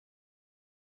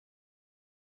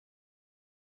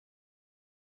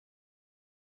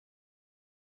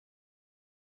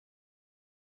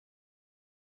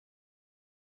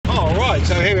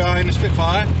a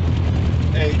Spitfire.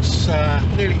 It's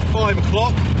nearly 5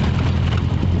 o'clock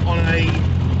on a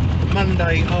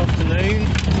Monday afternoon.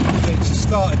 It's the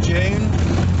start of June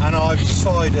and I've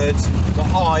decided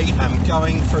that I am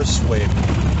going for a swim.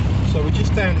 So we're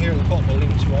just down here at the bottom of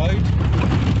Links Road,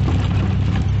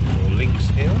 or Links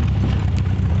Hill.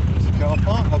 There's the car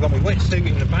park. I've got my wetsuit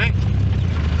in the back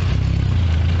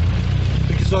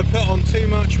because I put on too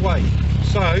much weight.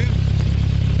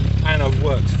 And I've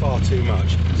worked far too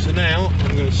much. So now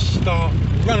I'm going to start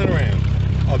running around.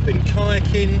 I've been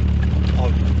kayaking,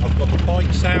 I've got my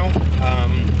bikes out,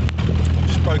 I've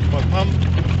just broken my pump,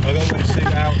 I've got my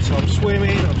wetsuit out, so I'm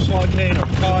swimming, I'm cycling, I'm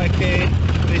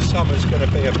kayaking. This summer's going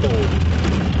to be a ball.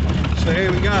 So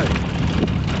here we go.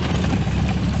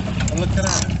 And look at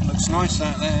that, it looks nice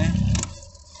out there.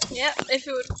 Yeah, if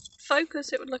it would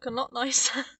focus it would look a lot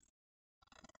nicer.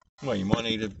 Well, you might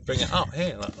need to bring it up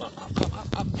here, up.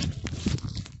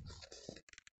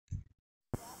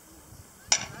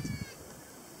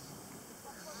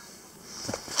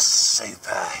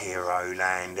 Superhero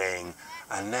landing,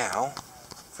 and now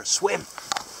for a swim.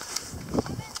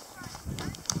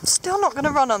 Still not going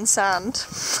to run on sand.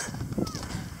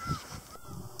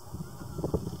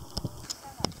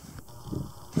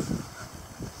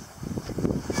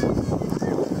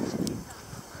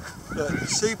 Look,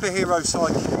 superhero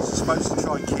sidekicks are supposed to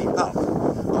try and keep up,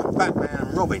 like Batman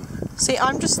and Robin. See,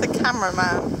 I'm just the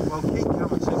cameraman. Well, keep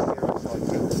coming, superhero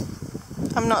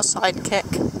sidekick. I'm not a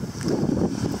sidekick.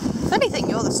 If anything,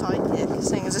 you're the sidekick,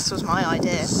 seeing as this was my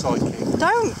idea. Sidekick.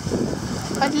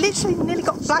 Don't! I literally nearly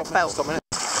got black belt. Stop a minute.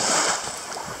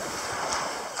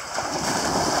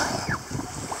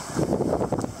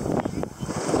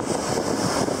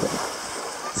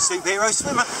 Superhero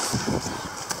swimmer.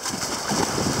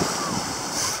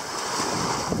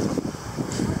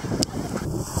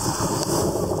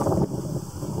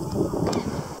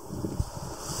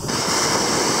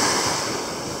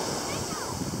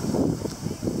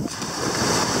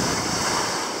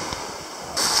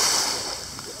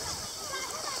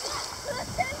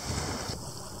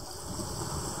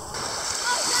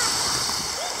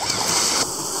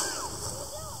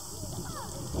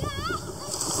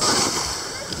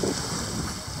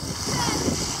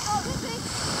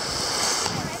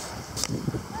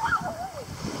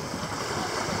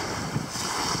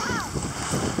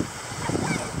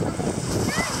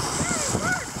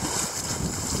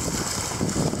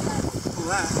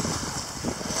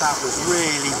 That was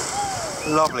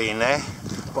really lovely in there,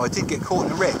 but I did get caught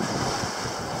in a rip.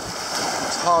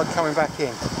 It's hard coming back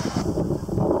in.